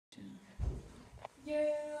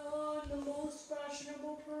Yeah, I'm the most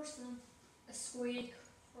fashionable person. A squeak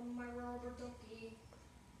from my rubber ducky.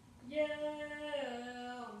 Yeah,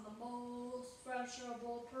 I'm the most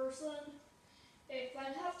fashionable person. If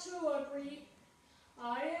I'd have to agree,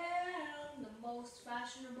 I am the most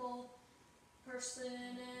fashionable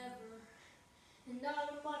person ever. And none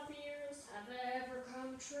of my fears have ever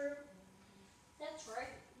come true. That's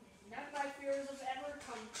right. None of my fears have ever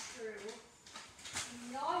come true.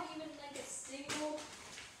 Not even like a single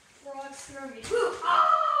frog scare me.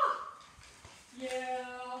 Ah!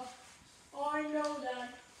 Yeah, I know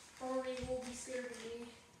that Barney will be scared of me.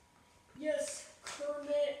 Yes,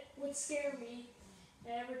 Kermit would scare me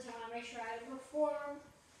every time I try to perform.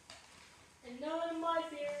 And none of my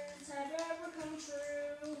fears have ever come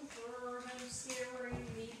true for him scaring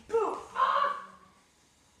me. Boo! Ah!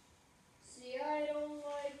 See, I don't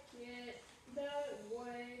like it that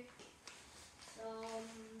way.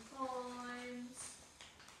 Sometimes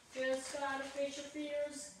just gotta face your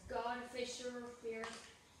fears, gotta face your fears.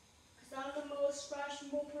 Cause I'm the most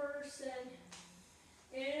fashionable person,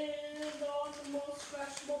 and I'm the most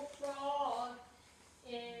fashionable frog,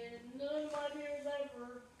 and none of my fears ever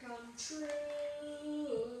come true.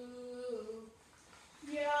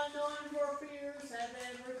 Yeah, none of your fears have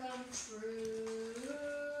ever come true.